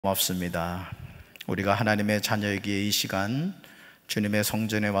고맙습니다. 우리가 하나님의 자녀이기에 이 시간 주님의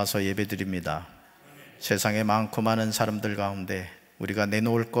성전에 와서 예배드립니다. 세상에 많고 많은 사람들 가운데 우리가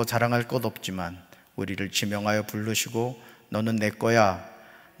내놓을 것, 자랑할 것 없지만 우리를 지명하여 부르시고 너는 내 거야,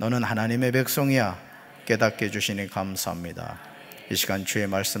 너는 하나님의 백성이야 깨닫게 해주시니 감사합니다. 이 시간 주의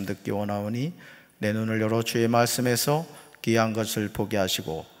말씀 듣기 원하오니 내 눈을 열어 주의 말씀에서 귀한 것을 보게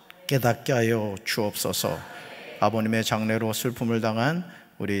하시고 깨닫게 하여 주옵소서. 아버님의 장례로 슬픔을 당한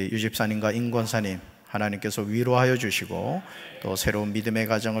우리 유집사님과 임권사님 하나님께서 위로하여 주시고, 또 새로운 믿음의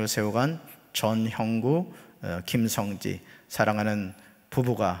가정을 세워간 전형구, 김성지 사랑하는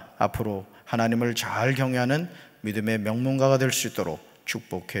부부가 앞으로 하나님을 잘 경외하는 믿음의 명문가가 될 수 있도록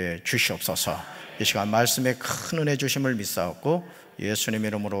축복해 주시옵소서. 이 시간 말씀에 큰 은혜 주심을 믿사옵고 예수님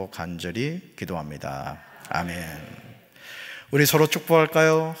이름으로 간절히 기도합니다. 아멘. 우리 서로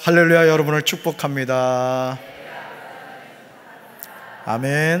축복할까요? 할렐루야. 여러분을 축복합니다.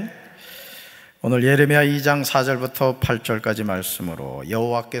 아멘. 오늘 예레미야 2장 4절부터 8절까지 말씀으로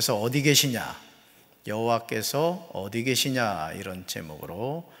여호와께서 어디 계시냐, 여호와께서 어디 계시냐, 이런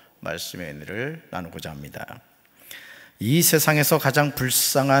제목으로 말씀의 은혜를 나누고자 합니다. 이 세상에서 가장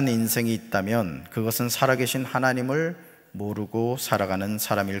불쌍한 인생이 있다면 그것은 살아계신 하나님을 모르고 살아가는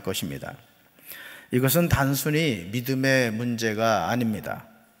사람일 것입니다. 이것은 단순히 믿음의 문제가 아닙니다.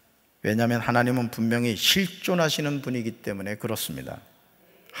 왜냐하면 하나님은 분명히 실존하시는 분이기 때문에 그렇습니다.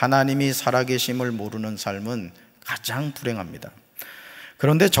 하나님이 살아계심을 모르는 삶은 가장 불행합니다.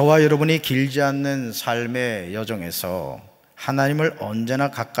 그런데 저와 여러분이 길지 않는 삶의 여정에서 하나님을 언제나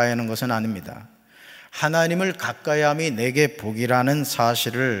가까이 하는 것은 아닙니다. 하나님을 가까이 함이 내게 복이라는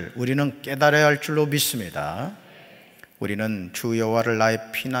사실을 우리는 깨달아야 할 줄로 믿습니다. 우리는 주 여호와를 나의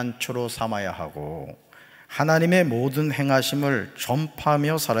피난처로 삼아야 하고 하나님의 모든 행하심을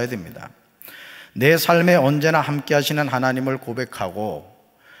전파하며 살아야 됩니다. 내 삶에 언제나 함께 하시는 하나님을 고백하고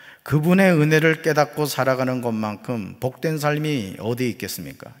그분의 은혜를 깨닫고 살아가는 것만큼 복된 삶이 어디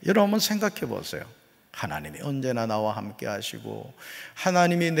있겠습니까? 여러분 생각해 보세요. 하나님이 언제나 나와 함께 하시고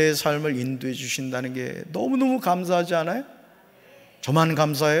하나님이 내 삶을 인도해 주신다는 게 너무너무 감사하지 않아요? 저만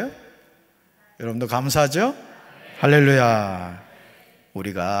감사해요? 여러분도 감사하죠? 할렐루야.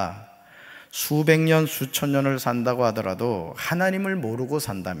 우리가 수백 년, 수천 년을 산다고 하더라도 하나님을 모르고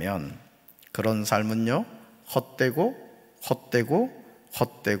산다면 그런 삶은요, 헛되고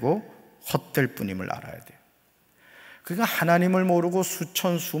헛될 뿐임을 알아야 돼요. 그러니까 하나님을 모르고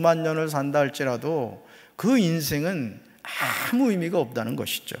수천, 수만 년을 산다 할지라도 그 인생은 아무 의미가 없다는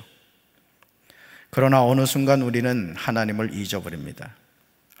것이죠. 그러나 어느 순간 우리는 하나님을 잊어버립니다.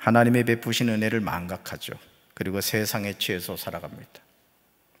 하나님의 베푸신 은혜를 망각하죠. 그리고 세상에 취해서 살아갑니다.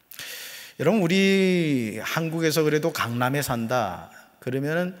 여러분, 우리 한국에서 그래도 강남에 산다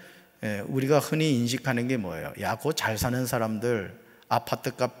그러면은 우리가 흔히 인식하는 게 뭐예요? 야, 그거 잘 사는 사람들,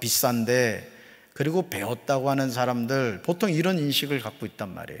 아파트값 비싼데, 그리고 배웠다고 하는 사람들, 보통 이런 인식을 갖고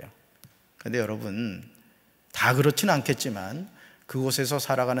있단 말이에요. 그런데 여러분, 다 그렇지는 않겠지만 그곳에서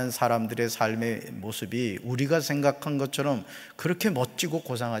살아가는 사람들의 삶의 모습이 우리가 생각한 것처럼 그렇게 멋지고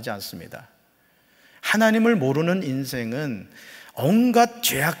고상하지 않습니다. 하나님을 모르는 인생은 온갖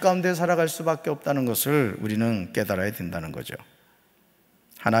죄악 가운데 살아갈 수밖에 없다는 것을 우리는 깨달아야 된다는 거죠.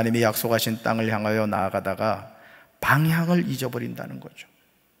 하나님이 약속하신 땅을 향하여 나아가다가 방향을 잊어버린다는 거죠.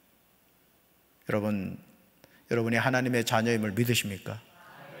 여러분이 하나님의 자녀임을 믿으십니까?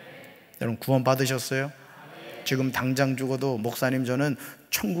 여러분 구원 받으셨어요? 지금 당장 죽어도 목사님 저는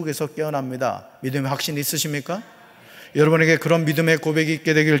천국에서 깨어납니다, 믿음의 확신 있으십니까? 여러분에게 그런 믿음의 고백이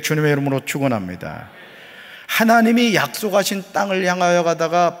있게 되길 주님의 이름으로 축원합니다. 하나님이 약속하신 땅을 향하여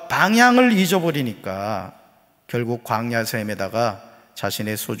가다가 방향을 잊어버리니까 결국 광야에서 헤매다가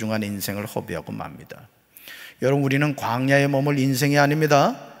자신의 소중한 인생을 허비하고 맙니다. 여러분, 우리는 광야에 머물 인생이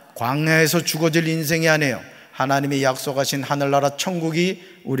아닙니다. 광야에서 죽어질 인생이 아니에요. 하나님이 약속하신 하늘나라 천국이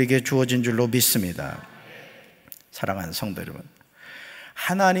우리에게 주어진 줄로 믿습니다. 사랑하는 성도 여러분,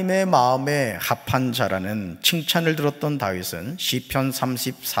 하나님의 마음에 합한 자라는 칭찬을 들었던 다윗은 시편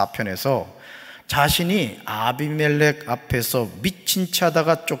 34편에서 자신이 아비멜렉 앞에서 미친 채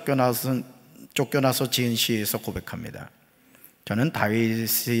하다가 쫓겨나서 지은 시에서 고백합니다. 저는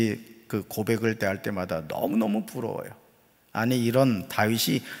다윗이 그 고백을 대할 때마다 너무너무 부러워요. 아니, 이런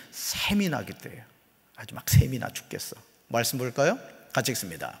다윗이 샘이 나겠대요. 아주 막 샘이 나 죽겠어. 말씀 볼까요? 같이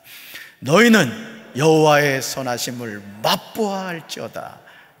읽습니다. 너희는 여호와의 선하심을 맛보아 할지어다.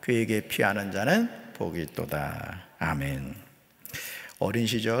 그에게 피하는 자는 복이 있도다. 아멘. 어린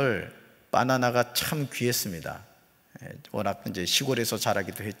시절 바나나가 참 귀했습니다. 워낙 이제 시골에서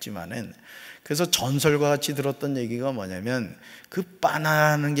자라기도 했지만은, 그래서 전설과 같이 들었던 얘기가 뭐냐면 그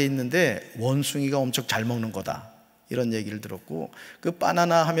바나나라는 게 있는데 원숭이가 엄청 잘 먹는 거다, 이런 얘기를 들었고, 그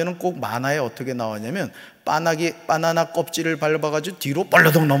바나나 하면은 꼭 만화에 어떻게 나오냐면 바나나 껍질을 밟아가지고 뒤로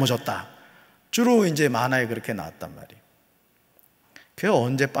벌러덩 넘어졌다. 주로 이제 만화에 그렇게 나왔단 말이에요. 그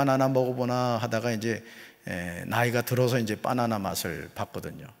언제 바나나 먹어보나 하다가 이제 나이가 들어서 이제 바나나 맛을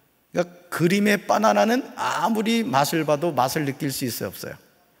봤거든요. 그러니까 그림의 바나나는 아무리 맛을 봐도 맛을 느낄 수 있어요, 없어요?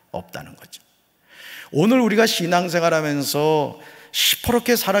 없다는 거죠. 오늘 우리가 신앙생활하면서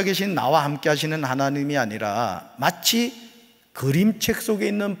시퍼렇게 살아계신 나와 함께 하시는 하나님이 아니라 마치 그림책 속에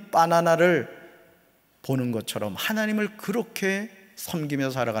있는 바나나를 보는 것처럼 하나님을 그렇게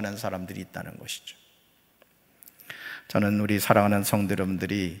섬기며 살아가는 사람들이 있다는 것이죠. 저는 우리 사랑하는 성도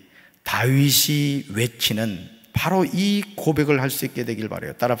여러분들이 다윗이 외치는 바로 이 고백을 할 수 있게 되길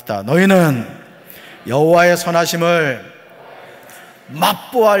바라요. 따라합시다. 너희는 여호와의 선하심을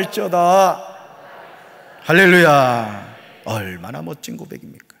맛보할지어다. 할렐루야. 얼마나 멋진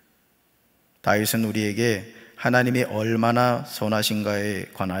고백입니까? 다윗은 우리에게 하나님이 얼마나 선하신가에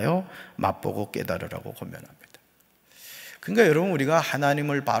관하여 맛보고 깨달으라고 권면합니다. 그러니까 여러분, 우리가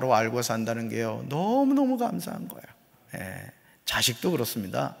하나님을 바로 알고 산다는 게요, 너무너무 감사한 거예요. 자식도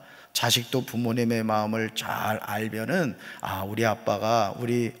그렇습니다. 자식도 부모님의 마음을 잘 알면은, 아, 우리 아빠가,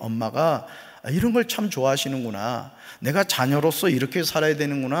 우리 엄마가 이런 걸 참 좋아하시는구나, 내가 자녀로서 이렇게 살아야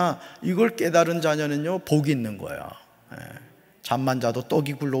되는구나, 이걸 깨달은 자녀는요, 복이 있는 거예요. 잠만 자도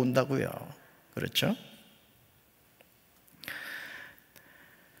떡이 굴러온다고요. 그렇죠?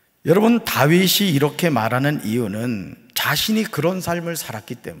 여러분, 다윗이 이렇게 말하는 이유는 자신이 그런 삶을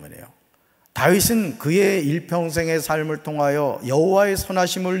살았기 때문이에요. 다윗은 그의 일평생의 삶을 통하여 여호와의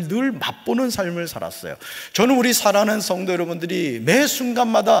선하심을 늘 맛보는 삶을 살았어요. 저는 우리 사랑하는 성도 여러분들이 매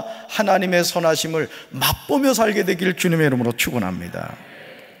순간마다 하나님의 선하심을 맛보며 살게 되기를 주님의 이름으로 축원합니다.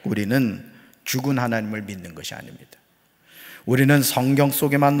 우리는 죽은 하나님을 믿는 것이 아닙니다. 우리는 성경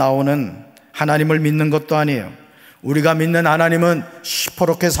속에만 나오는 하나님을 믿는 것도 아니에요. 우리가 믿는 하나님은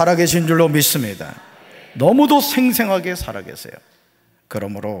시퍼렇게 살아계신 줄로 믿습니다. 너무도 생생하게 살아계세요.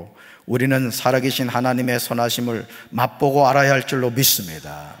 그러므로 우리는 살아계신 하나님의 선하심을 맛보고 알아야 할 줄로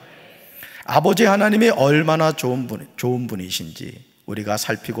믿습니다. 아버지 하나님이 얼마나 좋은 분이신지 우리가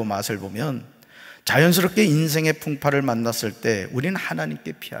살피고 맛을 보면 자연스럽게 인생의 풍파를 만났을 때 우리는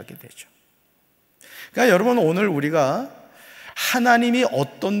하나님께 피하게 되죠. 그러니까 여러분, 오늘 우리가 하나님이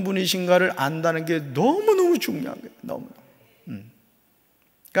어떤 분이신가를 안다는 게 너무너무 중요한 거예요. 너무너무.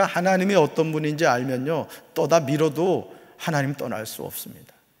 그러니까 하나님이 어떤 분인지 알면요, 떠다 밀어도 하나님 떠날 수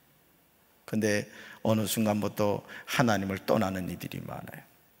없습니다. 근데 어느 순간부터 하나님을 떠나는 이들이 많아요.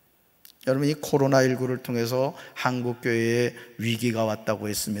 여러분, 이 코로나19를 통해서 한국교회에 위기가 왔다고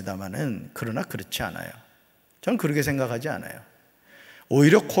했습니다마는, 그러나 그렇지 않아요. 저는 그렇게 생각하지 않아요.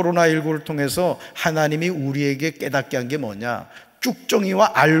 오히려 코로나19를 통해서 하나님이 우리에게 깨닫게 한 게 뭐냐?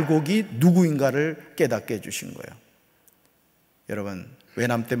 쭉정이와 알곡이 누구인가를 깨닫게 해주신 거예요. 여러분,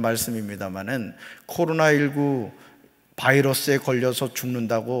 외람된 말씀입니다마는 코로나19 바이러스에 걸려서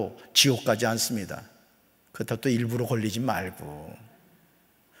죽는다고 지옥 가지 않습니다. 그렇다고 또 일부러 걸리지 말고.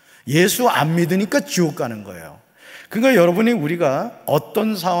 예수 안 믿으니까 지옥 가는 거예요. 그러니까 여러분이, 우리가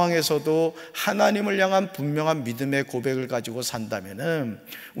어떤 상황에서도 하나님을 향한 분명한 믿음의 고백을 가지고 산다면은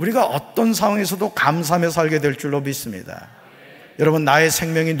우리가 어떤 상황에서도 감사하며 살게 될 줄로 믿습니다. 여러분, 나의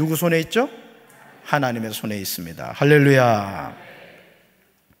생명이 누구 손에 있죠? 하나님의 손에 있습니다. 할렐루야.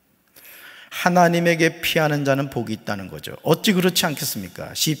 하나님에게 피하는 자는 복이 있다는 거죠. 어찌 그렇지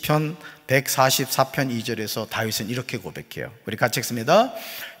않겠습니까? 시편 144편 2절에서 다윗은 이렇게 고백해요. 우리 같이 읽습니다.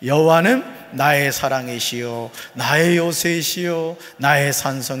 여호와는 나의 사랑이시요 나의 요새이시요 나의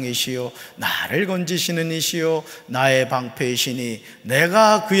산성이시요 나를 건지시는 이시요 나의 방패이시니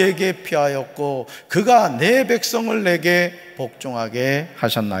내가 그에게 피하였고 그가 내 백성을 내게 복종하게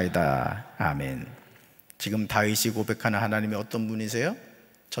하셨나이다. 아멘. 지금 다윗이 고백하는 하나님이 어떤 분이세요?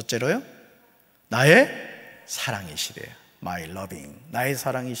 첫째로요, 나의 사랑이시래요. My loving, 나의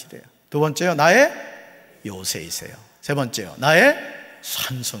사랑이시래요. 두 번째요, 나의 요새이세요. 세 번째요, 나의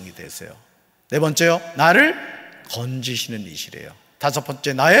산성이 되세요. 네 번째요, 나를 건지시는 이시래요. 다섯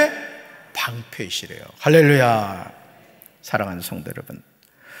번째, 나의 방패이시래요. 할렐루야. 사랑하는 성도 여러분,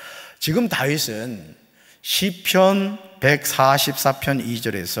 지금 다윗은 시편 144편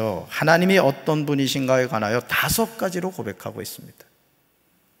 2절에서 하나님이 어떤 분이신가에 관하여 5가지로 고백하고 있습니다.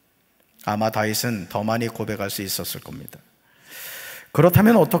 아마 다윗은 더 많이 고백할 수 있었을 겁니다.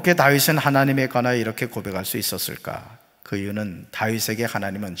 그렇다면 어떻게 다윗은 하나님에 관하여 이렇게 고백할 수 있었을까? 그 이유는 다윗에게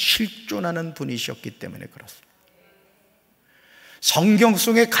하나님은 실존하는 분이셨기 때문에 그렇습니다. 성경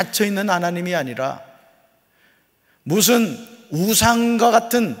속에 갇혀있는 하나님이 아니라 무슨 우상과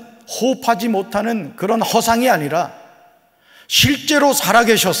같은 호흡하지 못하는 그런 허상이 아니라 실제로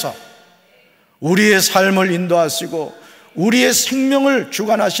살아계셔서 우리의 삶을 인도하시고 우리의 생명을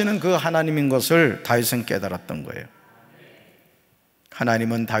주관하시는 그 하나님인 것을 다윗은 깨달았던 거예요.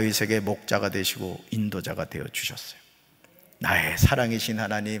 하나님은 다윗에게 목자가 되시고 인도자가 되어주셨어요. 나의 사랑이신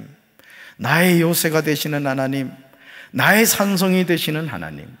하나님, 나의 요새가 되시는 하나님, 나의 산성이 되시는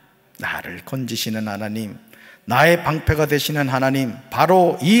하나님, 나를 건지시는 하나님, 나의 방패가 되시는 하나님,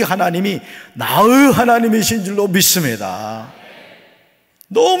 바로 이 하나님이 나의 하나님이신 줄로 믿습니다.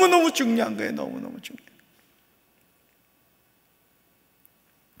 너무너무 중요한 거예요. 너무너무 중요해요.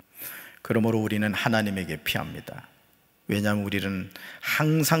 그러므로 우리는 하나님에게 피합니다. 왜냐하면 우리는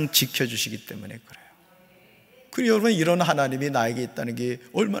항상 지켜주시기 때문에 그래요. 그리고 여러분, 이런 하나님이 나에게 있다는 게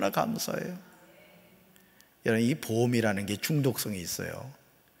얼마나 감사해요. 여러분, 이 보험이라는 게 중독성이 있어요.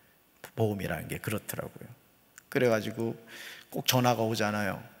 보험이라는 게 그렇더라고요. 그래가지고 꼭 전화가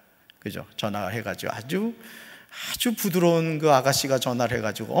오잖아요. 그죠? 전화를 해가지고 아주 부드러운 그 아가씨가 전화를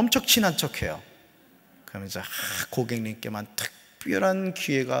해가지고 엄청 친한 척해요. 그러면서 고객님께만 특별한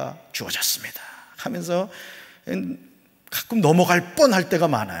기회가 주어졌습니다 하면서 가끔 넘어갈 뻔할 때가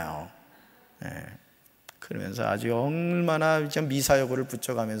많아요. 그러면서 아주 얼마나 미사여구를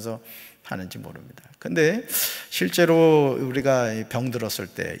붙여가면서 하는지 모릅니다. 근데 실제로 우리가 병 들었을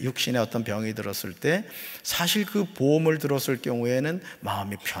때, 육신의 어떤 병이 들었을 때 사실 그 보험을 들었을 경우에는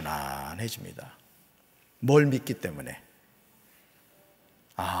마음이 편안해집니다. 뭘 믿기 때문에?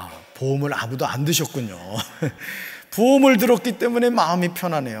 보험을 아무도 안 드셨군요. 보험을 들었기 때문에 마음이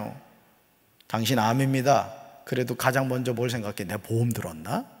편안해요. 당신 암입니다. 그래도 가장 먼저 뭘 생각해? 내가 보험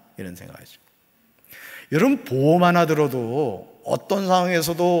들었나? 이런 생각이죠. 여러분, 보험 하나 들어도 어떤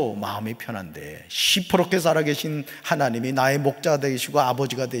상황에서도 마음이 편한데, 시퍼렇게 살아계신 하나님이 나의 목자가 되시고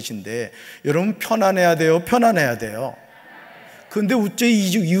아버지가 되신데, 여러분 편안해야 돼요? 편안해야 돼요? 근데 어째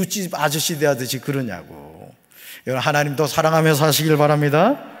이웃집 아저씨 대하듯이 그러냐고. 여러분, 하나님 더 사랑하며 사시길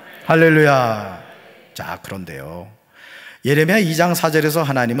바랍니다. 할렐루야. 자, 그런데요, 예레미야 2장 4절에서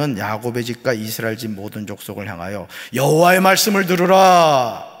하나님은 야곱의 집과 이스라엘 집 모든 족속을 향하여 여호와의 말씀을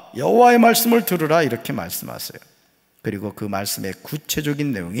들으라, 여호와의 말씀을 들으라, 이렇게 말씀하세요. 그리고 그 말씀의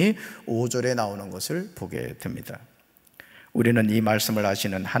구체적인 내용이 5절에 나오는 것을 보게 됩니다. 우리는 이 말씀을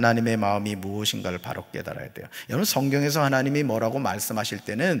하시는 하나님의 마음이 무엇인가를 바로 깨달아야 돼요. 여러분, 성경에서 하나님이 뭐라고 말씀하실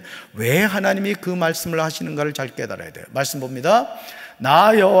때는 왜 하나님이 그 말씀을 하시는가를 잘 깨달아야 돼요. 말씀 봅니다.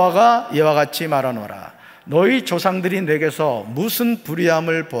 나 여호와가 이와 같이 말하노라. 너희 조상들이 내게서 무슨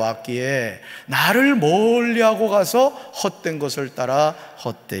불의함을 보았기에 나를 멀리하고 가서 헛된 것을 따라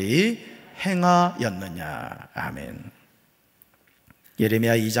헛되이 행하였느냐. 아멘.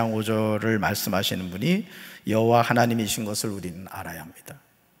 예레미야 2장 5절을 말씀하시는 분이 여호와 하나님이신 것을 우리는 알아야 합니다.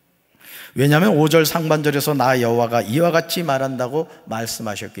 왜냐하면 5절 상반절에서 나 여호와가 이와 같이 말한다고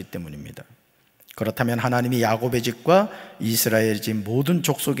말씀하셨기 때문입니다. 그렇다면 하나님이 야곱의 집과 이스라엘의 집 모든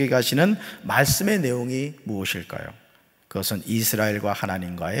족속에 가시는 말씀의 내용이 무엇일까요? 그것은 이스라엘과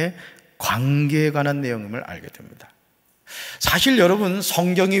하나님과의 관계에 관한 내용임을 알게 됩니다. 사실 여러분,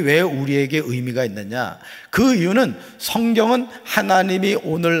 성경이 왜 우리에게 의미가 있느냐? 그 이유는 성경은 하나님이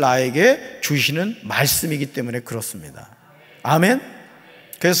오늘 나에게 주시는 말씀이기 때문에 그렇습니다. 아멘?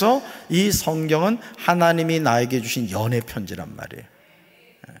 그래서 이 성경은 하나님이 나에게 주신 연애 편지란 말이에요.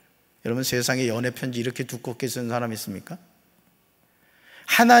 여러분, 세상에 연애 편지 이렇게 두껍게 쓴 사람 있습니까?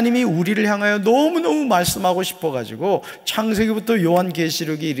 하나님이 우리를 향하여 너무너무 말씀하고 싶어가지고 창세기부터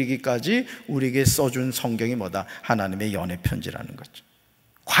요한계시록에 이르기까지 우리에게 써준 성경이 뭐다? 하나님의 연애 편지라는 거죠.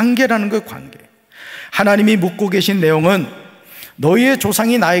 관계라는 거예요, 관계. 하나님이 묻고 계신 내용은 너희의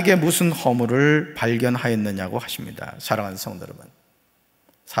조상이 나에게 무슨 허물을 발견하였느냐고 하십니다. 사랑하는 성도 여러분,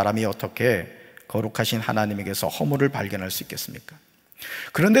 사람이 어떻게 거룩하신 하나님에게서 허물을 발견할 수 있겠습니까?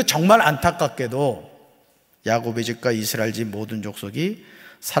 그런데 정말 안타깝게도 야곱의 집과 이스라엘 집 모든 족속이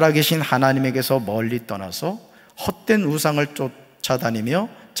살아계신 하나님에게서 멀리 떠나서 헛된 우상을 쫓아다니며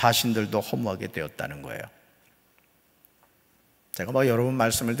자신들도 허무하게 되었다는 거예요. 제가 여러 번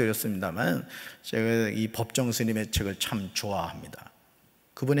말씀을 드렸습니다만 제가 이 법정 스님의 책을 참 좋아합니다.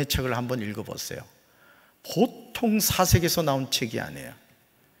 그분의 책을 한번 읽어보세요. 보통 사색에서 나온 책이 아니에요.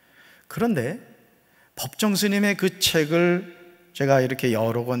 그런데 법정 스님의 그 책을 제가 이렇게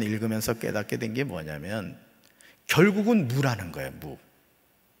여러 권 읽으면서 깨닫게 된 게 뭐냐면 결국은 무라는 거예요. 무.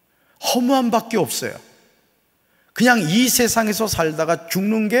 허무함밖에 없어요. 그냥 이 세상에서 살다가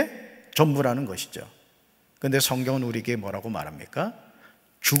죽는 게 전부라는 것이죠. 그런데 성경은 우리에게 뭐라고 말합니까?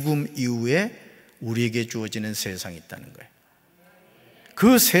 죽음 이후에 우리에게 주어지는 세상이 있다는 거예요.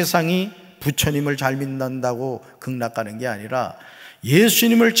 그 세상이 부처님을 잘 믿는다고 극락가는 게 아니라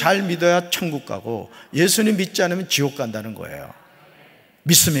예수님을 잘 믿어야 천국 가고 예수님 믿지 않으면 지옥 간다는 거예요.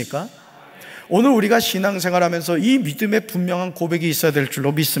 믿습니까? 오늘 우리가 신앙생활하면서 이 믿음의 분명한 고백이 있어야 될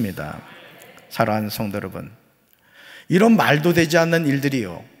줄로 믿습니다. 사랑하는 성도 여러분, 이런 말도 되지 않는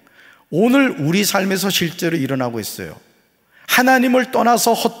일들이요, 오늘 우리 삶에서 실제로 일어나고 있어요. 하나님을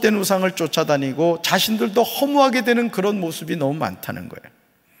떠나서 헛된 우상을 쫓아다니고 자신들도 허무하게 되는 그런 모습이 너무 많다는 거예요.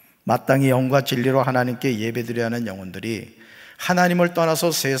 마땅히 영과 진리로 하나님께 예배드려야 하는 영혼들이 하나님을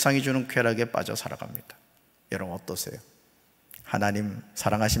떠나서 세상이 주는 쾌락에 빠져 살아갑니다. 여러분 어떠세요? 하나님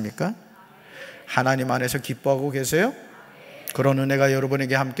사랑하십니까? 하나님 안에서 기뻐하고 계세요? 그런 은혜가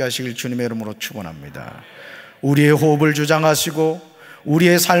여러분에게 함께 하시길 주님의 이름으로 축원합니다. 우리의 호흡을 주장하시고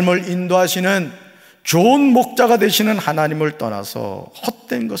우리의 삶을 인도하시는 좋은 목자가 되시는 하나님을 떠나서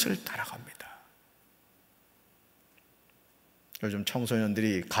헛된 것을 따라갑니다. 요즘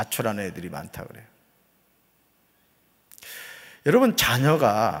청소년들이 가출하는 애들이 많다 그래요. 여러분,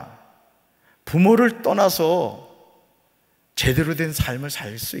 자녀가 부모를 떠나서 제대로 된 삶을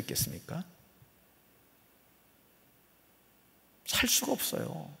살 수 있겠습니까? 살 수가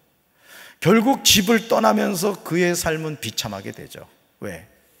없어요. 결국 집을 떠나면서 그의 삶은 비참하게 되죠. 왜?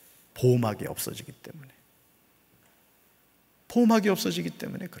 보호막이 없어지기 때문에. 보호막이 없어지기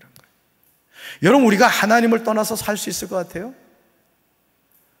때문에 그런 거예요. 여러분, 우리가 하나님을 떠나서 살 수 있을 것 같아요?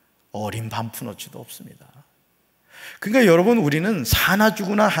 어린 반푼어치도 없습니다. 그러니까 여러분, 우리는 사나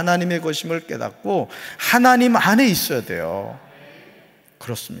죽으나 하나님의 것임을 깨닫고 하나님 안에 있어야 돼요.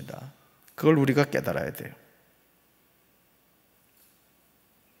 그렇습니다. 그걸 우리가 깨달아야 돼요.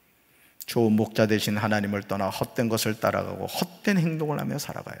 좋은 목자 되신 하나님을 떠나 헛된 것을 따라가고 헛된 행동을 하며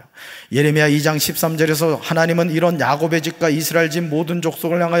살아가요. 예레미야 2장 13절에서 하나님은 이런 야곱의 집과 이스라엘 집 모든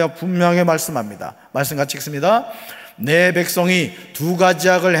족속을 향하여 분명히 말씀합니다. 말씀 같이 읽습니다. 내 백성이 두 가지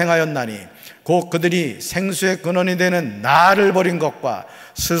악을 행하였나니 곧 그들이 생수의 근원이 되는 나를 버린 것과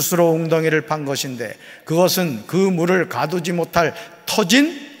스스로 웅덩이를 판 것인데 그것은 그 물을 가두지 못할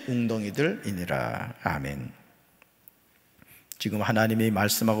터진 웅덩이들이니라. 아멘. 지금 하나님이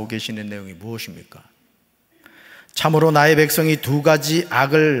말씀하고 계시는 내용이 무엇입니까? 참으로 나의 백성이 두 가지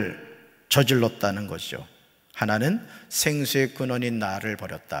악을 저질렀다는 것이죠. 하나는 생수의 근원인 나를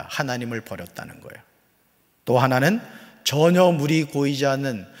버렸다. 하나님을 버렸다는 거예요. 또 하나는 전혀 물이 고이지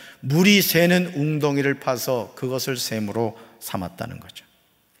않는 물이 새는 웅덩이를 파서 그것을 샘으로 삼았다는 거죠.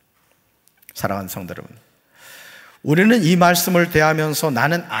 사랑하는 성도 여러분, 우리는 이 말씀을 대하면서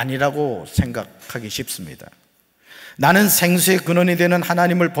나는 아니라고 생각하기 쉽습니다. 나는 생수의 근원이 되는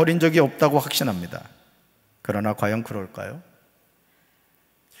하나님을 버린 적이 없다고 확신합니다. 그러나 과연 그럴까요?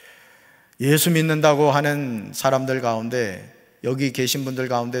 예수 믿는다고 하는 사람들 가운데, 여기 계신 분들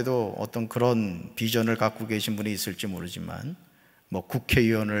가운데도 어떤 그런 비전을 갖고 계신 분이 있을지 모르지만,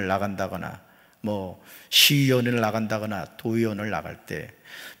 국회의원을 나간다거나 시의원을 나간다거나 도의원을 나갈 때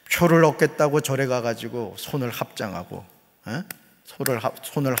표를 얻겠다고 절에 가가지고 손을 합장하고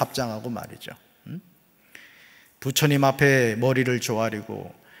말이죠. 부처님 앞에 머리를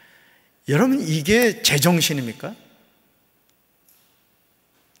조아리고, 여러분 이게 제정신입니까?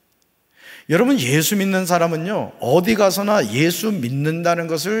 여러분, 예수 믿는 사람은요, 어디 가서나 예수 믿는다는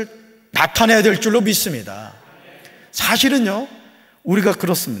것을 나타내야 될 줄로 믿습니다. 사실은요, 우리가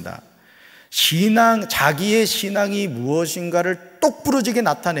그렇습니다. 자기의 신앙이 무엇인가를 똑부러지게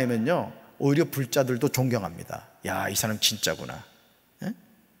나타내면요, 오히려 불자들도 존경합니다. 야, 이 사람 진짜구나.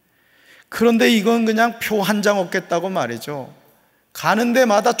 그런데 이건 그냥 표 한 장 얻겠다고 말이죠. 가는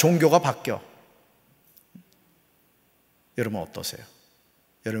데마다 종교가 바뀌어. 여러분 어떠세요?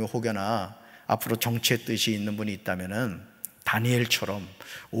 여러분 혹여나 앞으로 정치의 뜻이 있는 분이 있다면은 다니엘처럼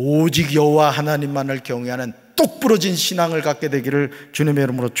오직 여호와 하나님만을 경외하는 똑부러진 신앙을 갖게 되기를 주님의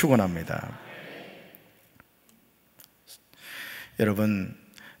이름으로 축원합니다. 여러분,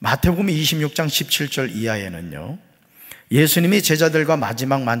 마태복음 26장 17절 이하에는요, 예수님이 제자들과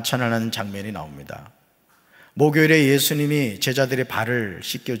마지막 만찬을 하는 장면이 나옵니다. 목요일에 예수님이 제자들의 발을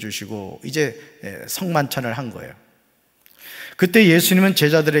씻겨주시고 이제 성만찬을 한 거예요. 그때 예수님은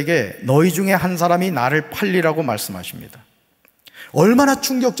제자들에게 너희 중에 한 사람이 나를 팔리라고 말씀하십니다. 얼마나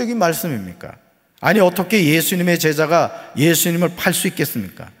충격적인 말씀입니까? 아니, 어떻게 예수님의 제자가 예수님을 팔 수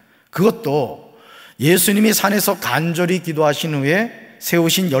있겠습니까? 그것도 예수님이 산에서 간절히 기도하신 후에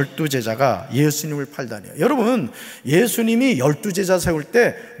세우신 12제자가 예수님을 팔다니요. 여러분, 예수님이 12제자 세울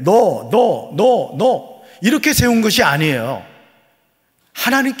때 너 이렇게 세운 것이 아니에요.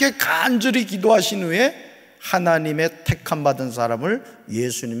 하나님께 간절히 기도하신 후에 하나님의 택함 받은 사람을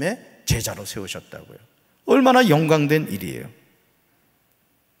예수님의 제자로 세우셨다고요. 얼마나 영광된 일이에요.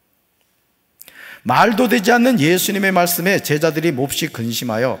 말도 되지 않는 예수님의 말씀에 제자들이 몹시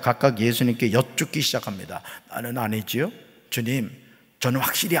근심하여 각각 예수님께 여쭙기 시작합니다. 나는 아니지요? 주님, 저는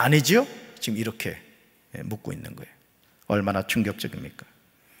확실히 아니지요? 지금 이렇게 묻고 있는 거예요. 얼마나 충격적입니까?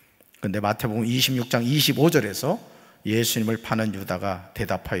 그런데 마태복음 26장 25절에서 예수님을 파는 유다가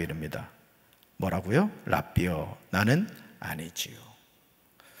대답하여 이릅니다. 뭐라고요? 랍비여, 나는 아니지요.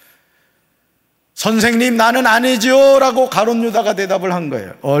 선생님, 나는 아니지요 라고 가룟 유다가 대답을 한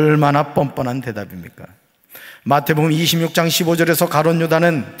거예요. 얼마나 뻔뻔한 대답입니까? 마태복음 26장 15절에서 가룟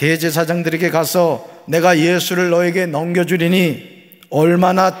유다는 대제사장들에게 가서 내가 예수를 너에게 넘겨주리니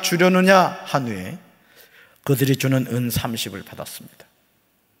얼마나 주려느냐 한 후에 그들이 주는 은 30을 받았습니다.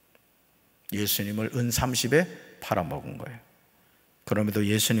 예수님을 은 30에 팔아먹은 거예요. 그럼에도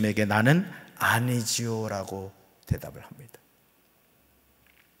예수님에게 나는 아니지요 라고 대답을 합니다.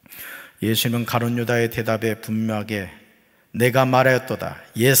 예수님은 가룟 유다의 대답에 분명하게 내가 말하였도다.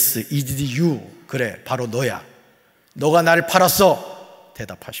 Yes, it is you. 그래, 바로 너야. 너가 나를 팔았어.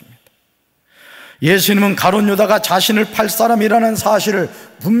 대답하십니다. 예수님은 가룟 유다가 자신을 팔 사람이라는 사실을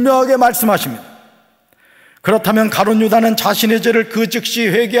분명하게 말씀하십니다. 그렇다면 가룟 유다는 자신의 죄를 그 즉시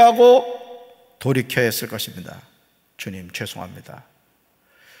회개하고 돌이켜야 했을 것입니다. 주님, 죄송합니다.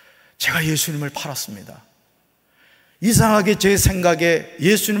 제가 예수님을 팔았습니다. 이상하게 제 생각에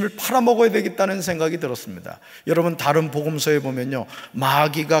예수님을 팔아먹어야 되겠다는 생각이 들었습니다. 여러분, 다른 복음서에 보면요,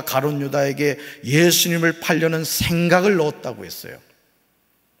 마귀가 가룟 유다에게 예수님을 팔려는 생각을 넣었다고 했어요.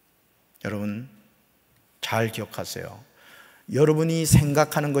 여러분, 잘 기억하세요. 여러분이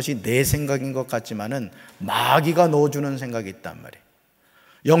생각하는 것이 내 생각인 것 같지만은 마귀가 넣어주는 생각이 있단 말이에요.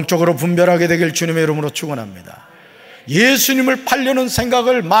 영적으로 분별하게 되길 주님의 이름으로 축원합니다. 예수님을 팔려는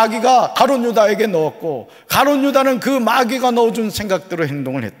생각을 마귀가 가룟 유다에게 넣었고, 가룟 유다는 그 마귀가 넣어준 생각대로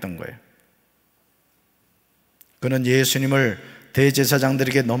행동을 했던 거예요. 그는 예수님을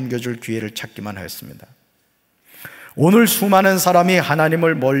대제사장들에게 넘겨줄 기회를 찾기만 하였습니다. 오늘 수많은 사람이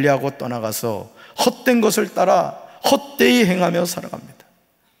하나님을 멀리하고 떠나가서 헛된 것을 따라 헛되이 행하며 살아갑니다.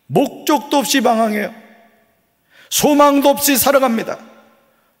 목적도 없이 방황해요. 소망도 없이 살아갑니다.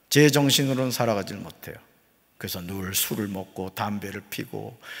 제 정신으로는 살아가질 못해요. 그래서 늘 술을 먹고 담배를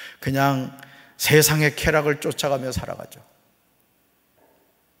피고 그냥 세상의 쾌락을 쫓아가며 살아가죠.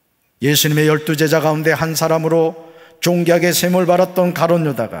 예수님의 12제자 가운데 한 사람으로 존귀하게 셈을 받았던 가룟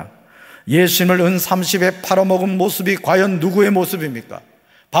유다가 예수님을 은 30에 팔아먹은 모습이 과연 누구의 모습입니까?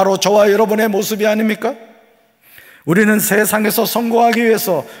 바로 저와 여러분의 모습이 아닙니까? 우리는 세상에서 성공하기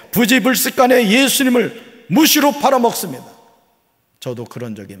위해서 부지불식간에 예수님을 무시로 팔아먹습니다. 저도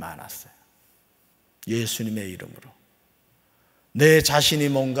그런 적이 많았어요. 예수님의 이름으로 내 자신이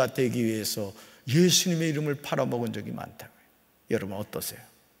뭔가 되기 위해서 예수님의 이름을 팔아먹은 적이 많다고요. 여러분 어떠세요?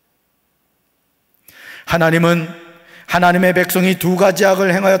 하나님은 하나님의 백성이 두 가지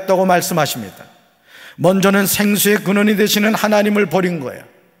악을 행하였다고 말씀하십니다. 먼저는 생수의 근원이 되시는 하나님을 버린 거예요.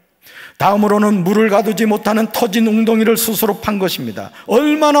 다음으로는 물을 가두지 못하는 터진 웅덩이를 스스로 판 것입니다.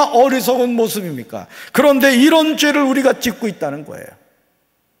 얼마나 어리석은 모습입니까? 그런데 이런 죄를 우리가 짓고 있다는 거예요.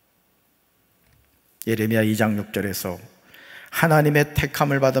 예레미야 2장 6절에서 하나님의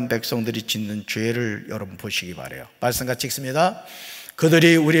택함을 받은 백성들이 짓는 죄를 여러분 보시기 바라요. 말씀 같이 읽습니다.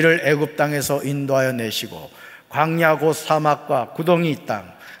 그들이 우리를 애굽 땅에서 인도하여 내시고 광야고 사막과 구덩이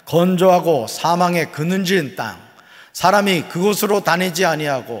땅, 건조하고 사망의 그늘진 땅, 사람이 그곳으로 다니지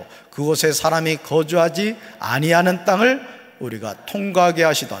아니하고 그곳에 사람이 거주하지 아니하는 땅을 우리가 통과하게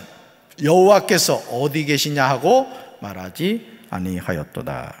하시던 여호와께서 어디 계시냐 하고 말하지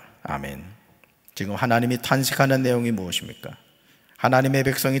아니하였도다. 아멘. 지금 하나님이 탄식하는 내용이 무엇입니까? 하나님의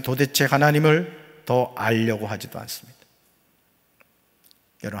백성이 도대체 하나님을 더 알려고 하지도 않습니다.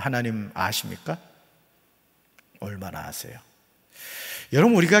 여러분 하나님 아십니까? 얼마나 아세요?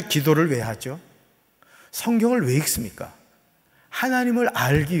 여러분 우리가 기도를 왜 하죠? 성경을 왜 읽습니까? 하나님을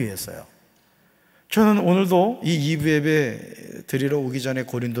알기 위해서요. 저는 오늘도 이 2부 예배 드리러 오기 전에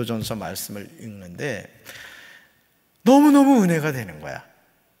고린도전서 말씀을 읽는데 너무너무 은혜가 되는 거야.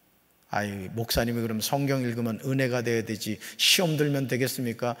 목사님이 그럼 성경 읽으면 은혜가 돼야 되지 시험 들면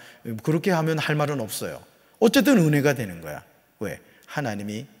되겠습니까? 그렇게 하면 할 말은 없어요. 어쨌든 은혜가 되는 거야. 왜?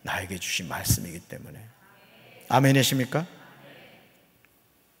 하나님이 나에게 주신 말씀이기 때문에. 아멘이십니까?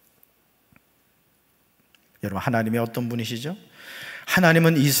 여러분 하나님이 어떤 분이시죠?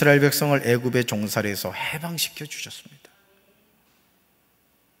 하나님은 이스라엘 백성을 애굽의 종살이에서 해방시켜 주셨습니다.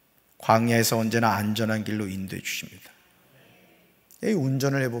 광야에서 언제나 안전한 길로 인도해 주십니다.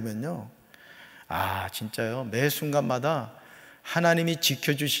 운전을 해보면요, 진짜요, 매 순간마다 하나님이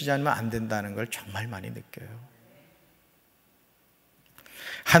지켜주시지 않으면 안 된다는 걸 정말 많이 느껴요.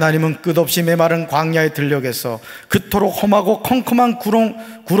 하나님은 끝없이 메마른 광야의 들녘에서 그토록 험하고 컴컴한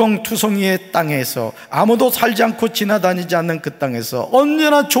구렁투성이의 땅에서 아무도 살지 않고 지나다니지 않는 그 땅에서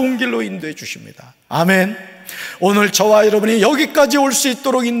언제나 좋은 길로 인도해 주십니다. 아멘. 오늘 저와 여러분이 여기까지 올 수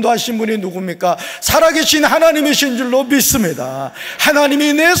있도록 인도하신 분이 누굽니까? 살아계신 하나님이신 줄로 믿습니다.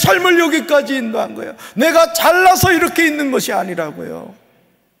 하나님이 내 삶을 여기까지 인도한 거예요. 내가 잘나서 이렇게 있는 것이 아니라고요.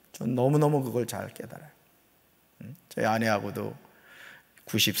 전 너무너무 그걸 잘 깨달아요. 저희 아내하고도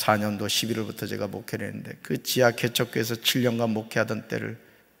 94년도 11월부터 제가 목회를 했는데 그 지하 개척교회에서 7년간 목회하던 때를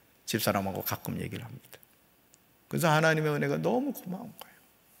집사람하고 가끔 얘기를 합니다. 그래서 하나님의 은혜가 너무 고마운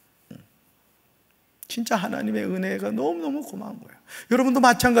거예요. 진짜 하나님의 은혜가 너무너무 고마운 거예요. 여러분도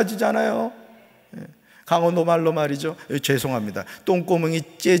마찬가지잖아요. 강원도 말로 말이죠. 죄송합니다.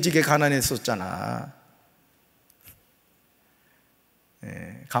 똥구멍이 째지게 가난했었잖아.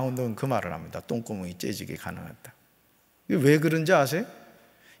 강원도는 그 말을 합니다. 똥구멍이 째지게 가난했다. 왜 그런지 아세요?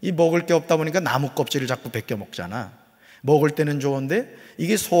 이 먹을 게 없다 보니까 나무 껍질을 자꾸 벗겨 먹잖아. 먹을 때는 좋은데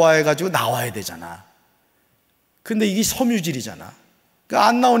이게 소화해가지고 나와야 되잖아. 근데 이게 섬유질이잖아. 그러니까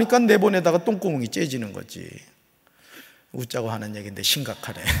안 나오니까 내보내다가 똥구멍이 째지는 거지. 웃자고 하는 얘기인데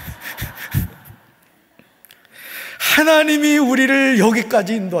심각하네. 하나님이 우리를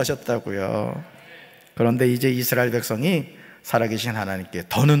여기까지 인도하셨다고요. 그런데 이제 이스라엘 백성이 살아계신 하나님께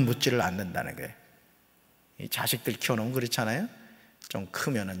더는 묻지를 않는다는 거예요. 이 자식들 키워놓으면 그렇잖아요. 좀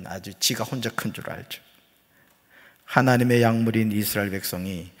크면은 아주 지가 혼자 큰 줄 알죠. 하나님의 약물인 이스라엘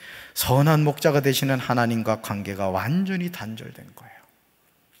백성이 선한 목자가 되시는 하나님과 관계가 완전히 단절된 거예요.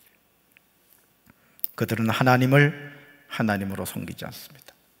 그들은 하나님을 하나님으로 섬기지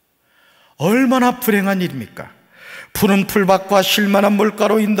않습니다. 얼마나 불행한 일입니까? 푸른 풀밭과 쉴만한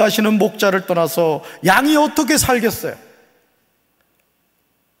물가로 인도하시는 목자를 떠나서 양이 어떻게 살겠어요?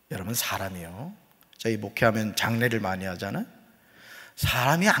 여러분, 사람이요, 저희 목회하면 장례를 많이 하잖아요.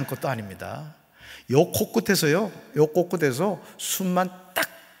 사람이 아무것도 아닙니다. 요 코끝에서요, 요 코끝에서 숨만 딱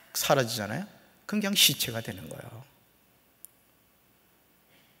사라지잖아요. 그냥 시체가 되는 거예요.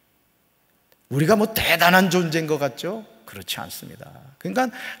 우리가 뭐 대단한 존재인 것 같죠? 그렇지 않습니다. 그러니까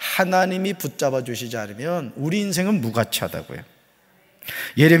하나님이 붙잡아 주시지 않으면 우리 인생은 무가치하다고요.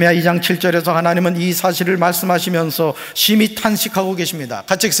 예레미야 2장 7절에서 하나님은 이 사실을 말씀하시면서 심히 탄식하고 계십니다.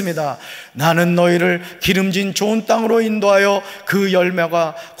 같이 읽습니다. 나는 너희를 기름진 좋은 땅으로 인도하여 그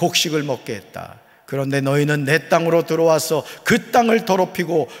열매가 곡식을 먹게 했다. 그런데 너희는 내 땅으로 들어와서 그 땅을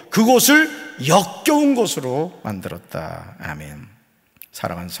더럽히고 그곳을 역겨운 곳으로 만들었다. 아멘.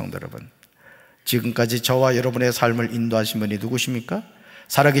 사랑하는 성도 여러분, 지금까지 저와 여러분의 삶을 인도하신 분이 누구십니까?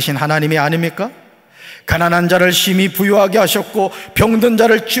 살아계신 하나님이 아닙니까? 가난한 자를 심히 부유하게 하셨고 병든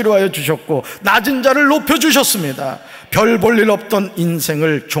자를 치료하여 주셨고 낮은 자를 높여주셨습니다. 별 볼 일 없던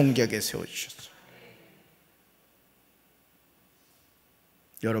인생을 존귀하게 세워주셨어요.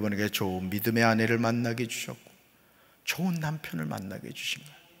 여러분에게 좋은 믿음의 아내를 만나게 해주셨고 좋은 남편을 만나게 해주신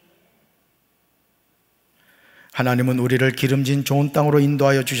거예요. 하나님은 우리를 기름진 좋은 땅으로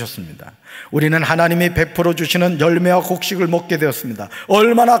인도하여 주셨습니다. 우리는 하나님이 베풀어 주시는 열매와 곡식을 먹게 되었습니다.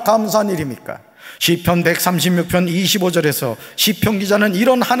 얼마나 감사한 일입니까? 시편 136편 25절에서 시편 기자는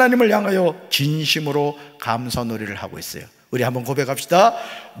이런 하나님을 향하여 진심으로 감사 노래를 하고 있어요. 우리 한번 고백합시다.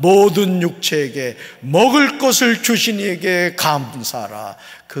 모든 육체에게 먹을 것을 주신 이에게 감사하라.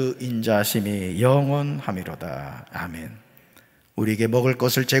 그 인자하심이 영원함이로다. 아멘. 우리에게 먹을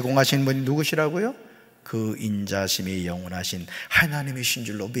것을 제공하신 분이 누구시라고요? 그 인자심이 영원하신 하나님이신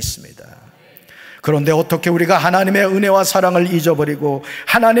줄로 믿습니다. 그런데 어떻게 우리가 하나님의 은혜와 사랑을 잊어버리고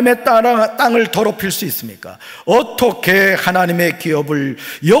하나님의 땅을 더럽힐 수 있습니까? 어떻게 하나님의 기업을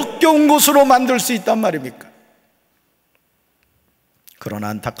역겨운 곳으로 만들 수 있단 말입니까? 그러나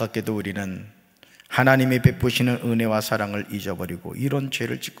안타깝게도 우리는 하나님이 베푸시는 은혜와 사랑을 잊어버리고 이런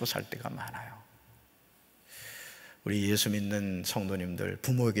죄를 짓고 살 때가 많아요. 우리 예수 믿는 성도님들,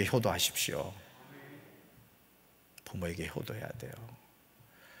 부모에게 효도하십시오. 부모에게 효도해야 돼요.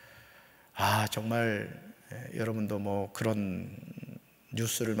 정말 여러분도 뭐 그런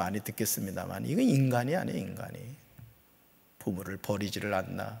뉴스를 많이 듣겠습니다만 이건 인간이 아니에요. 인간이 부모를 버리지를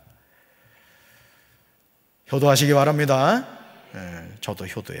않나. 효도하시기 바랍니다. 저도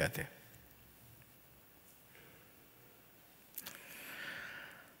효도해야 돼요.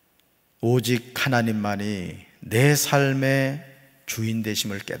 오직 하나님만이 내 삶의 주인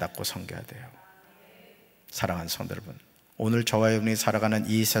되심을 깨닫고 섬겨야 돼요. 사랑하는 성도 여러분, 오늘 저와 여러분이 살아가는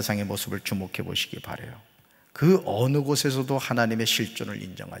이 세상의 모습을 주목해 보시기 바라요. 그 어느 곳에서도 하나님의 실존을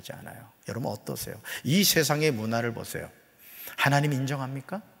인정하지 않아요. 여러분 어떠세요? 이 세상의 문화를 보세요. 하나님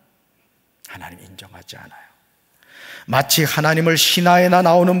인정합니까? 하나님 인정하지 않아요. 마치 하나님을 신화에나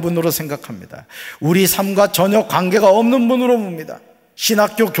나오는 분으로 생각합니다. 우리 삶과 전혀 관계가 없는 분으로 봅니다.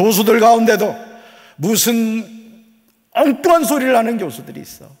 신학교 교수들 가운데도 무슨 엉뚱한 소리를 하는 교수들이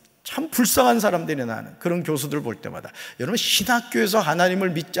있어. 참 불쌍한 사람들이 나는 그런 교수들 볼 때마다, 여러분 신학교에서 하나님을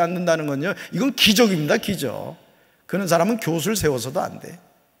믿지 않는다는 건요, 이건 기적입니다. 기적. 그런 사람은 교수를 세워서도 안 돼.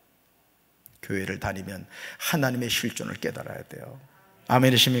 교회를 다니면 하나님의 실존을 깨달아야 돼요.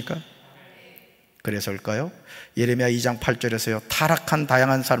 아멘이십니까? 그래서일까요? 예레미야 2장 8절에서요, 타락한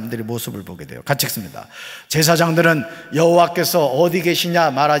다양한 사람들의 모습을 보게 돼요. 같이 읽습니다. 제사장들은 여호와께서 어디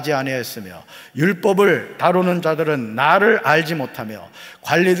계시냐 말하지 아니하였으며, 율법을 다루는 자들은 나를 알지 못하며,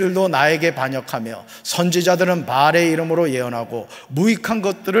 관리들도 나에게 반역하며, 선지자들은 바알의 이름으로 예언하고 무익한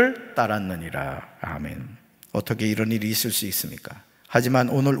것들을 따랐느니라. 아멘. 어떻게 이런 일이 있을 수 있습니까? 하지만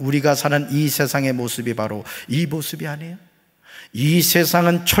오늘 우리가 사는 이 세상의 모습이 바로 이 모습이 아니에요? 이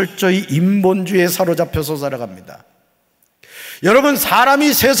세상은 철저히 인본주의에 사로잡혀서 살아갑니다. 여러분,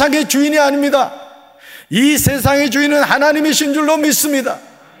 사람이 세상의 주인이 아닙니다. 이 세상의 주인은 하나님이신 줄로 믿습니다.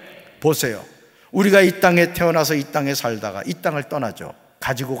 보세요, 우리가 이 땅에 태어나서 이 땅에 살다가 이 땅을 떠나죠.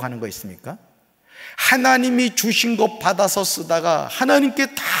 가지고 가는 거 있습니까? 하나님이 주신 것 받아서 쓰다가 하나님께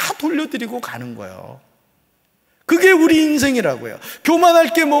다 돌려드리고 가는 거예요. 그게 우리 인생이라고요.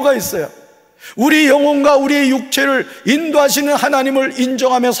 교만할 게 뭐가 있어요? 우리 영혼과 우리의 육체를 인도하시는 하나님을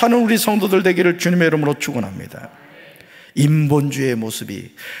인정하며 사는 우리 성도들 되기를 주님의 이름으로 축원합니다. 인본주의의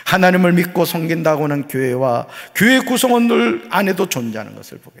모습이 하나님을 믿고 섬긴다고 하는 교회와 교회 구성원들 안에도 존재하는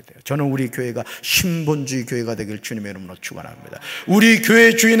것을 보게 돼요. 저는 우리 교회가 신본주의 교회가 되길 주님의 이름으로 축원합니다. 우리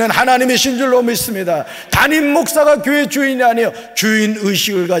교회 주인은 하나님이신 줄로 믿습니다. 담임 목사가 교회 주인이 아니에요. 주인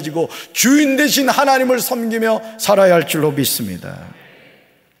의식을 가지고 주인 대신 하나님을 섬기며 살아야 할 줄로 믿습니다.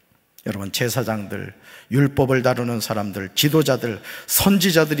 여러분, 제사장들, 율법을 다루는 사람들, 지도자들,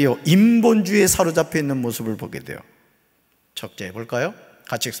 선지자들이요, 인본주의에 사로잡혀 있는 모습을 보게 돼요. 적재해 볼까요?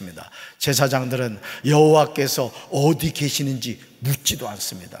 같이 읽습니다. 제사장들은 여호와께서 어디 계시는지 묻지도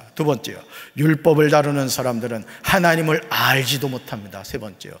않습니다. 두 번째요, 율법을 다루는 사람들은 하나님을 알지도 못합니다. 세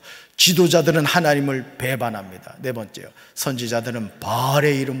번째요, 지도자들은 하나님을 배반합니다. 네 번째요, 선지자들은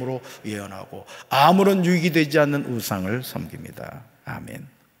바알의 이름으로 예언하고 아무런 유익이 되지 않는 우상을 섬깁니다. 아멘.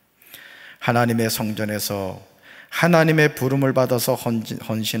 하나님의 성전에서 하나님의 부름을 받아서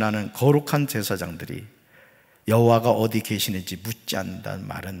헌신하는 거룩한 제사장들이 여호와가 어디 계시는지 묻지 않는다는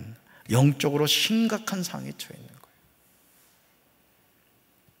말은 영적으로 심각한 상황에 처해 있는 거예요.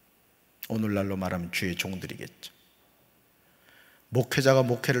 오늘날로 말하면 주의 종들이겠죠. 목회자가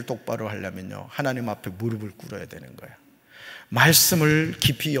목회를 똑바로 하려면요, 하나님 앞에 무릎을 꿇어야 되는 거예요. 말씀을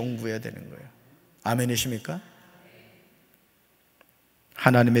깊이 연구해야 되는 거예요. 아멘이십니까?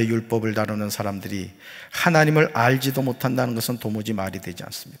 하나님의 율법을 다루는 사람들이 하나님을 알지도 못한다는 것은 도무지 말이 되지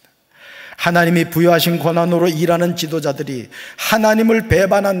않습니다. 하나님이 부여하신 권한으로 일하는 지도자들이 하나님을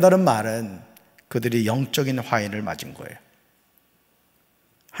배반한다는 말은 그들이 영적인 화인을 맞은 거예요.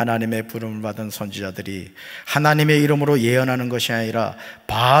 하나님의 부름을 받은 선지자들이 하나님의 이름으로 예언하는 것이 아니라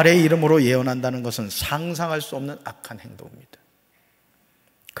바알의 이름으로 예언한다는 것은 상상할 수 없는 악한 행동입니다.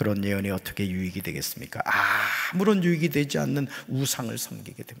 그런 예언이 어떻게 유익이 되겠습니까? 아무런 유익이 되지 않는 우상을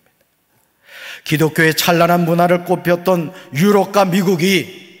섬기게 됩니다. 기독교의 찬란한 문화를 꽃폈던 유럽과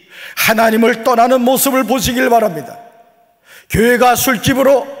미국이 하나님을 떠나는 모습을 보시길 바랍니다. 교회가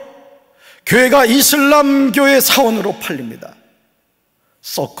술집으로, 교회가 이슬람교의 사원으로 팔립니다.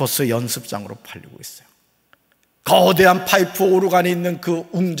 서커스 연습장으로 팔리고 있어요. 거대한 파이프 오르간이 있는 그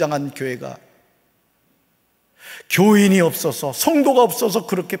웅장한 교회가 교인이 없어서, 성도가 없어서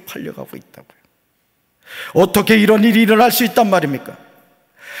그렇게 팔려가고 있다고요. 어떻게 이런 일이 일어날 수 있단 말입니까?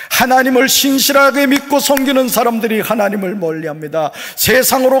 하나님을 신실하게 믿고 섬기는 사람들이 하나님을 멀리합니다.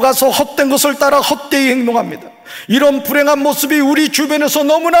 세상으로 가서 헛된 것을 따라 헛되이 행동합니다. 이런 불행한 모습이 우리 주변에서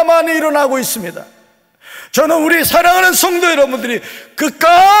너무나 많이 일어나고 있습니다. 저는 우리 사랑하는 성도 여러분들이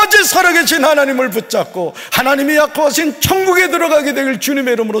끝까지 살아계신 하나님을 붙잡고 하나님이 약속하신 천국에 들어가게 되길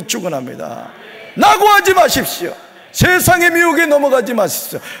주님의 이름으로 축원합니다. 낙오하지 마십시오. 세상의 미혹에 넘어가지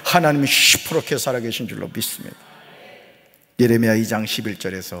마십시오. 하나님이 시퍼렇게 살아계신 줄로 믿습니다. 예레미야 2장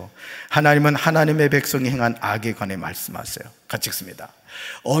 11절에서 하나님은 하나님의 백성이 행한 악에 관해 말씀하세요. 같이 읽습니다.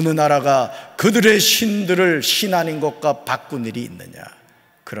 어느 나라가 그들의 신들을 신 아닌 것과 바꾼 일이 있느냐?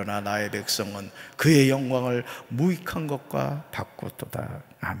 그러나 나의 백성은 그의 영광을 무익한 것과 바꾸었도다.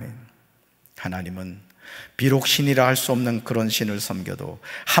 아멘. 하나님은 비록 신이라 할 수 없는 그런 신을 섬겨도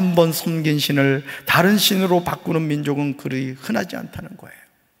한 번 섬긴 신을 다른 신으로 바꾸는 민족은 그리 흔하지 않다는 거예요.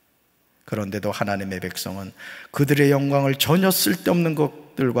 그런데도 하나님의 백성은 그들의 영광을 전혀 쓸데없는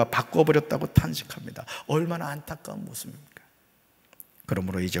것들과 바꿔버렸다고 탄식합니다. 얼마나 안타까운 모습입니까?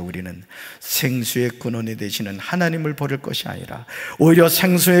 그러므로 이제 우리는 생수의 근원이 되시는 하나님을 버릴 것이 아니라 오히려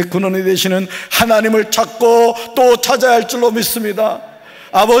생수의 근원이 되시는 하나님을 찾고 또 찾아야 할 줄로 믿습니다.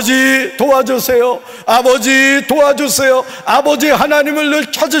 아버지 도와주세요. 아버지 도와주세요. 아버지 하나님을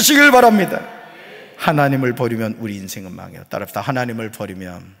늘 찾으시길 바랍니다. 하나님을 버리면 우리 인생은 망해요. 따라합시다. 하나님을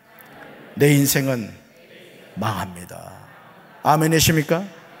버리면 내 인생은 망합니다. 아멘이십니까?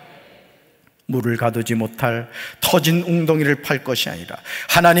 물을 가두지 못할 터진 웅덩이를 팔 것이 아니라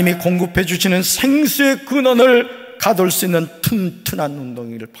하나님이 공급해 주시는 생수의 근원을 가둘 수 있는 튼튼한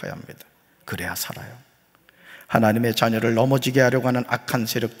웅덩이를 파야 합니다. 그래야 살아요. 하나님의 자녀를 넘어지게 하려고 하는 악한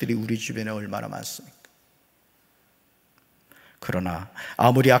세력들이 우리 주변에 얼마나 많습니까? 그러나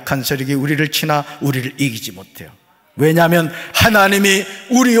아무리 악한 세력이 우리를 치나 우리를 이기지 못해요. 왜냐하면 하나님이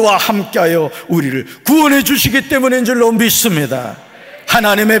우리와 함께하여 우리를 구원해 주시기 때문인 줄로 믿습니다.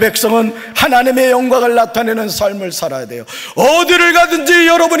 하나님의 백성은 하나님의 영광을 나타내는 삶을 살아야 돼요. 어디를 가든지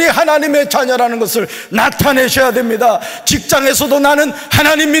여러분이 하나님의 자녀라는 것을 나타내셔야 됩니다. 직장에서도 나는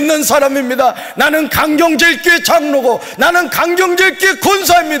하나님 믿는 사람입니다. 나는 강경제일교회 장로고 나는 강경제일교회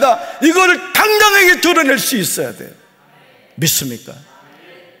권사입니다. 이거를 당당하게 드러낼 수 있어야 돼요. 믿습니까?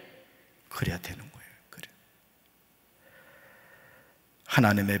 그래야 되는 거예요. 그래.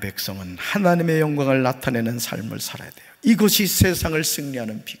 하나님의 백성은 하나님의 영광을 나타내는 삶을 살아야 돼요. 이것이 세상을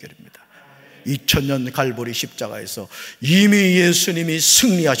승리하는 비결입니다. 2000년 갈보리 십자가에서 이미 예수님이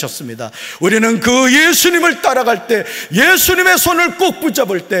승리하셨습니다. 우리는 그 예수님을 따라갈 때, 예수님의 손을 꼭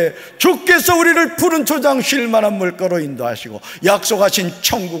붙잡을 때 주께서 우리를 푸른 초장 쉴 만한 물가로 인도하시고 약속하신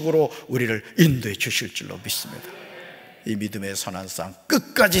천국으로 우리를 인도해 주실 줄로 믿습니다. 이 믿음의 선한 싸움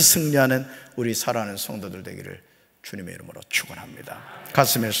끝까지 승리하는 우리 사랑하는 성도들 되기를 주님의 이름으로 축원합니다.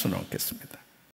 가슴에 손을 얹겠습니다.